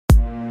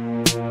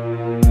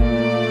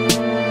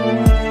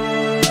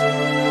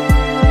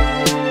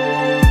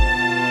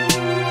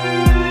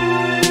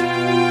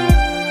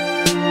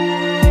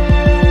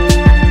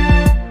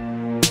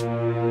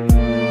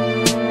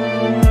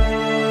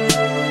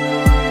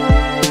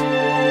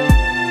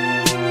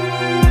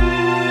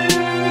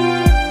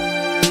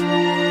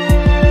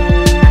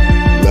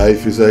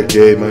Life is a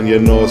game and you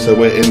know so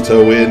we're in to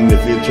win.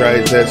 If you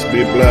try test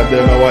me blood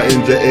then I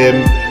injure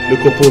him.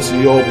 Look a pussy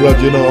your blood,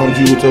 you know I'm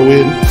due to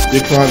win. You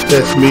can't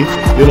test me,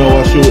 you know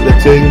I shoot the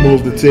ting,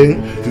 move the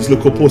ting. This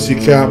little pussy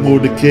can't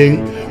move the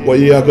king. What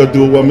you gotta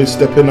do when me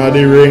stepping out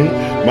the ring?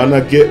 Man I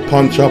get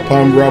punch up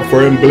and rub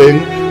for him bling.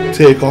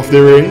 Take off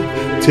the ring,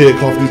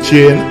 take off the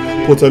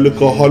chain. Put a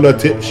little hollow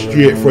tip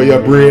straight for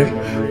your brain.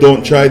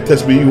 Don't try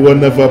test me, you will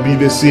never be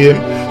the same.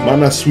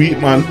 Man a sweet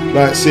man,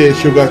 like say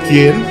sugar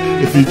cane.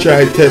 If you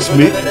try test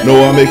me,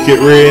 no I make it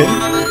rain.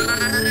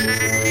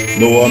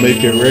 No I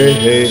make it rain,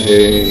 hey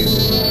hey.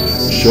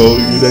 Show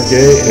you the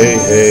game, hey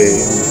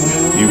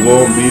hey. You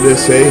won't be the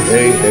same,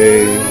 hey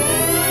hey.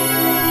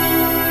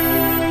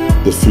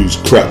 The food's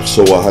crap,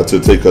 so I had to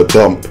take a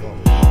dump.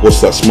 What's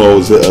that smell?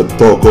 Is it a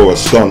dog or a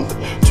skunk?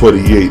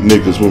 28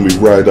 niggas when we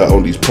ride out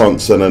on these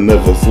punks, and I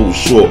never fall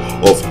short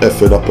of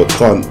effing up a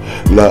cunt.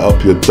 Light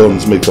up your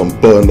duns, make them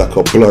burn like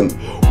a blunt.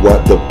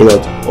 Wipe the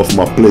blood off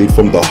my blade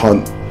from the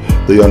hunt.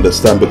 They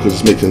understand because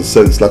it's making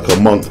sense like a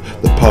monk.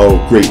 The power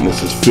of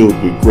greatness is filled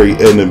with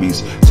great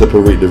enemies.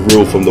 Separate the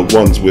real from the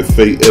ones with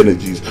fake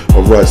energies. I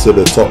rise to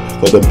the top,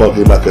 got them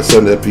bugging like a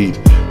centipede.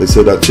 They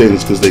said I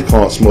changed because they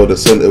can't smell the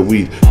scent of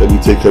weed. Let me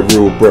take a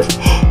real breath.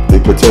 They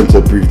pretend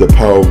to breathe the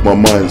power of my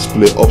mind.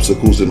 Split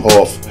obstacles in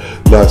half.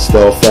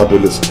 Lifestyle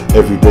fabulous,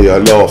 every day I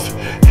laugh.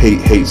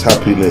 Hate hates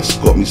happiness,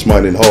 got me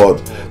smiling hard.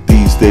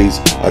 These days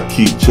I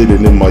keep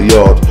chilling in my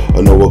yard.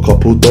 I know a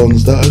couple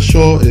dons that are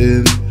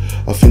shorting.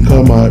 I think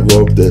I might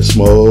rob their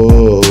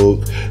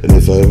smoke. And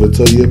if I ever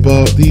tell you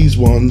about these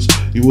ones,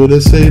 you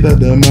would've say that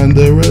the man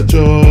there are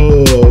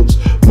jokes.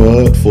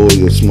 Mud for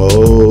your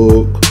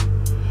smoke.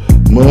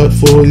 Mud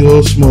for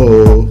your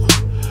smoke.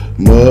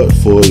 Mud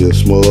for your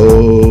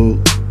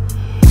smoke.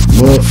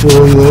 Mud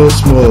for your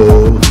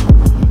smoke.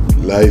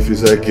 Life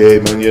is a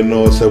game and you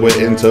know so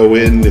we're in to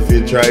win. If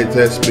you try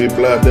test me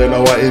blood then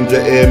I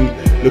injure him.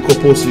 Look a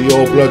pussy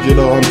your blood, you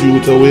know I'm due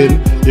to win.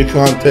 You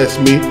can't test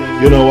me,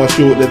 you know I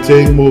shoot the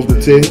ting, move the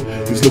ting.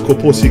 This little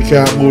pussy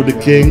can't move the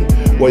king.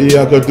 What you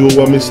gotta do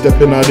when me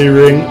stepping out the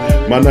ring?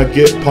 Man I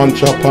get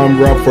punch up and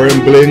rub for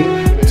him bling.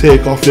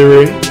 Take off the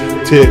ring,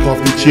 take off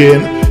the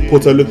chain.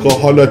 Put a little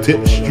hollow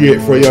tip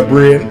straight for your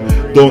brain.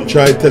 Don't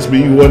try test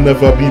me, you will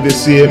never be the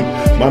same.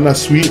 Man a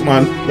sweet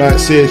man, like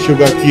say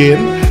sugar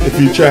cane. If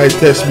you try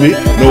test me,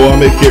 no I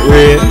make it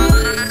rain.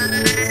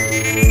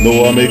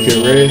 No I make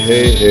it rain,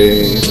 hey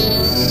hey.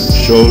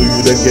 Show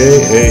you the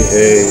game, hey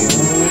hey.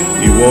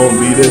 You won't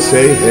be the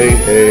same, hey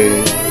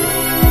hey.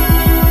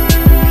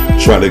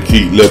 Try to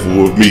keep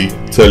level with me,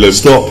 tell him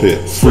stop it.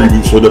 3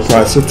 weeks for the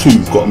price of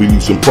 2, got me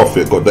losing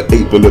profit. Got the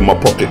 8 bill in my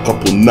pocket,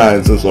 couple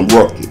 9s and some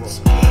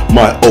rockets.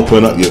 Might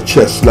open up your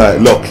chest like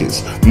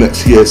lockets.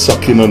 Next year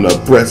sucking on the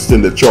breast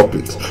in the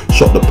tropics.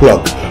 Shot the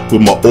plug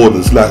with my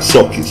orders like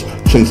sockets.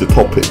 Change the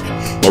topic,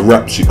 my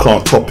raps you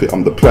can't top it.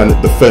 I'm the planet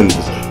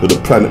defenders, or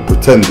the planet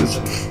pretenders.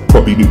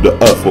 Probably nuke the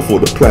earth before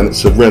the planet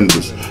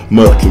surrenders.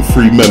 Murking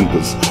 3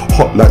 members,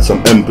 hot like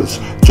some embers.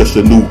 Just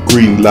a new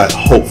green like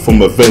hope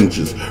from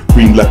Avengers.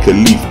 Green like a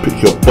leaf,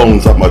 pick your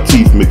bones out my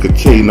teeth. Make a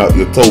chain out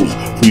your toes,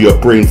 through your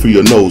brain, through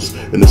your nose.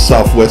 In the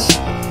southwest,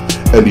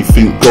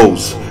 anything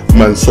goes.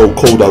 Man so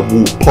cold I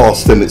walk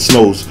past and it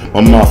snows.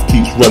 My mouth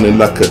keeps running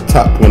like a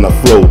tap when I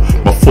flow.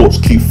 My thoughts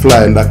keep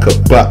flying like a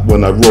bat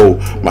when I roll.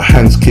 My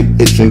hands keep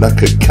itching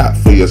like a cat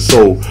for your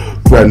soul.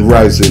 Grand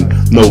rising,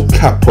 no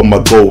cap on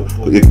my goal.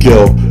 Got your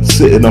girl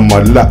sitting on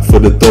my lap for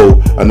the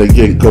dough. And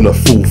they ain't gonna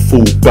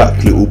fall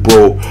back little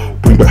bro.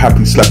 Bring the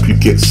happy slap, you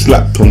get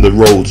slapped on the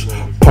roads.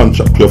 Punch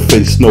up your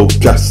face, no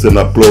gas then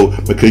I blow.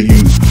 Make a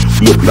you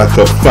look like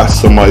a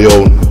fast on my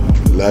own.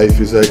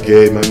 Life is a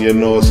game and you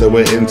know so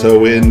we're in to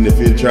win. If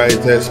you try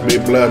test me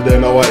blood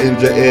then I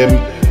injure him.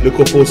 Look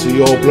a pussy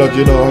your blood,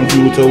 you know I'm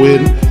due to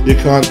win. You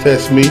can't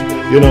test me,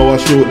 you know I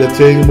shoot the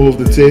ting, move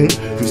the ting.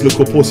 This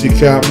little pussy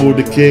can't move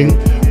the king.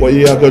 What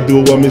you gotta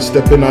do when me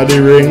stepping out the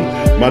ring?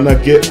 Man I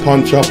get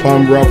punch up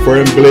and rub for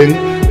him bling.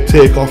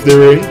 Take off the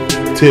ring,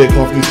 take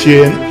off the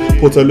chain.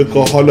 Put a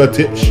little hollow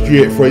tip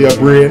straight for your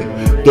brain.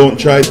 Don't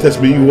try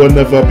test me, you will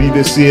never be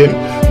the same.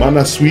 Man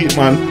a sweet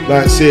man,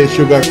 like say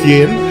sugar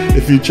cane.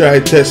 If you try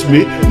test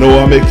me, no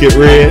I make it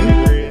rain.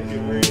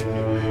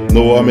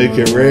 No I make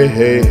it rain,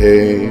 hey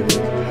hey.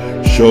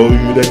 Show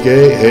you the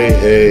game, hey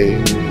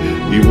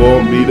hey. You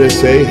won't be the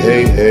same,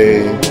 hey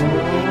hey.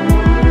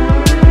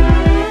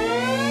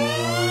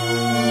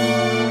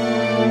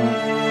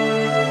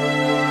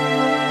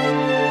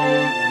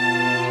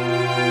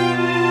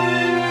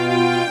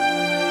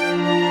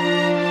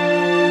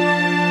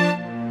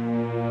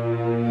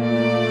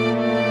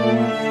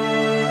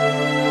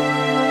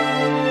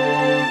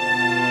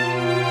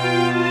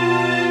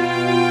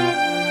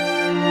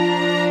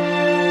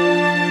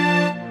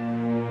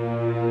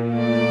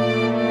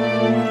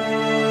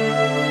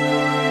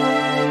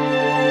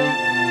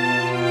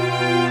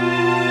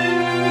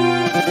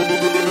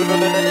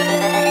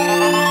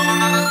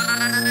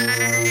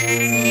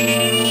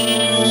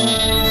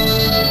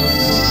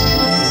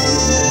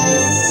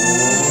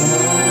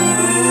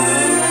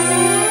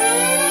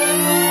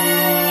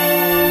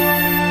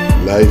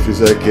 Life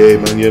is a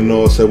game and you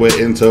know so we're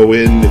in to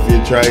win. If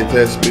you try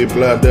test me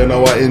blood then I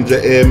will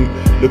injure him.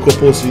 Look up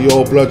pussy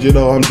your blood, you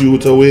know I'm due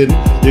to win.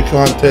 You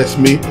can't test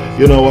me,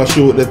 you know I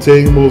shoot the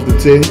thing, move the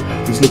thing.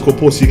 This little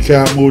pussy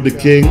can't move the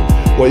king.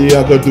 What you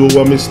gotta do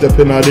when me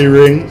stepping out the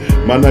ring?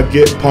 Man I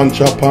get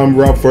punch up and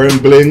rob for him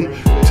bling.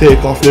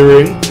 Take off the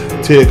ring,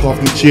 take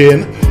off the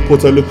chain.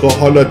 Put a little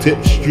hollow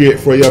tip straight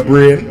for your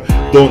brain.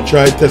 Don't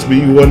try test me,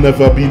 you will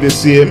never be the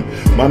same.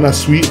 Man a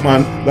sweet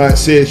man, like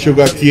say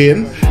sugar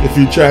cane. If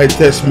you try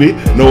test me,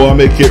 no I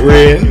make it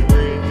rain.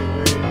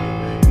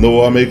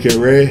 No I make it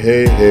rain,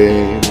 hey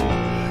hey.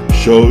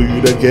 Show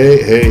you the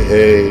gate, hey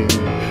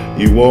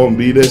hey. You won't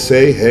be the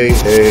same, hey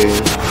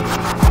hey.